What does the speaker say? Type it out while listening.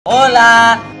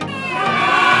Hola.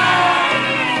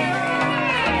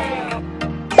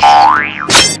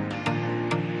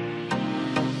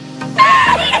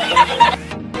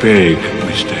 Big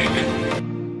mistake.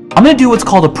 I'm gonna do what's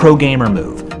called a pro gamer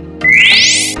move.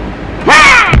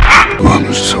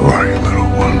 I'm sorry, little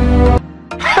one.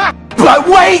 But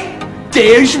wait!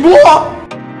 There's more!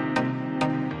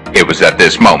 It was at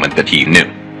this moment that he knew.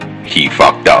 He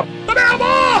fucked up.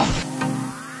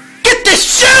 Get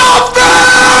this shit off me!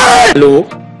 Hello?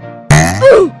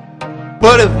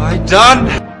 What have I done?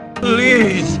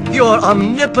 Please, your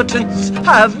omnipotence,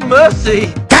 have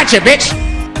mercy. Catch it, bitch!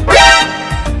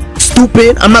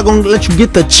 Stupid, I'm not gonna let you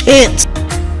get the chance.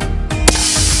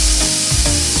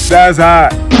 That's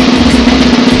hot.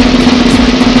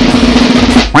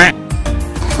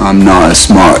 I'm not a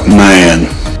smart man.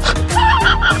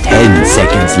 10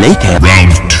 seconds later.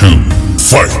 Round 2,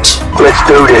 fight! Let's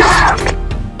do this.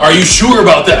 Are you sure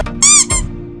about that?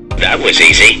 That was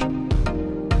easy.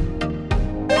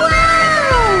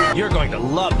 You're going to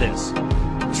love this.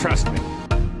 Trust me.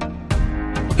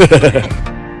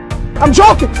 I'm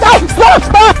joking! Stop! Stop!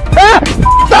 Stop! Stop!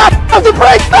 Stop! Stop the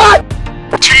brake! Stop!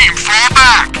 Team, fall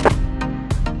back!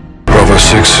 Bravo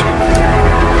 6.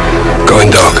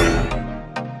 Going dark.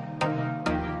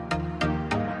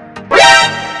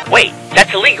 Wait,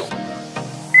 that's illegal.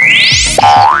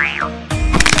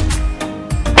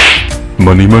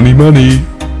 Money, money, money.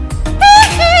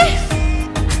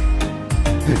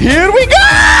 Here we go!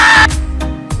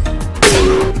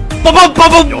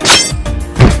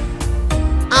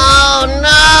 Oh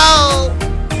no!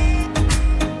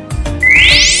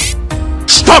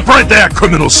 Stop right there,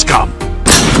 criminal scum!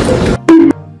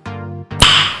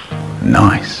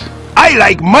 Nice. I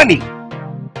like money!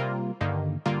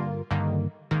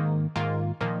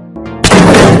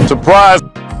 Surprise!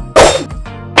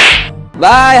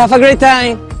 Bye, have a great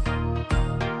time.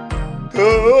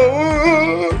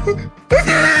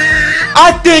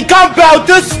 I think I'm about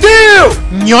to steal!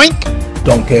 Yoink!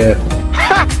 Don't care.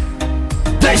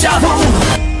 Deja vu!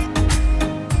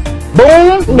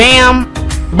 Boom! Bam!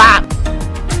 Bop!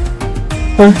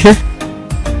 Okay.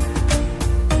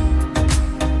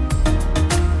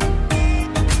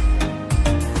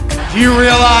 Do you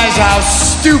realize how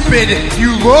stupid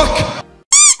you look?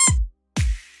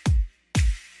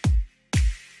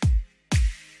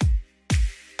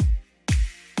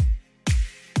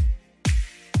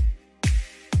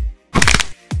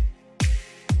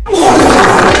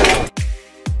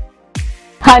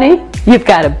 Honey, you've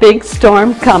got a big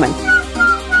storm coming. Okay,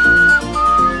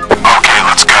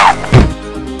 let's go.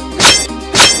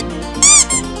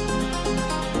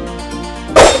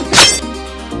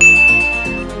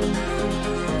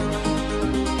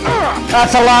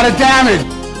 That's a lot of damage!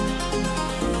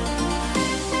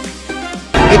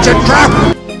 It's a trap!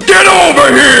 Get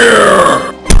over here!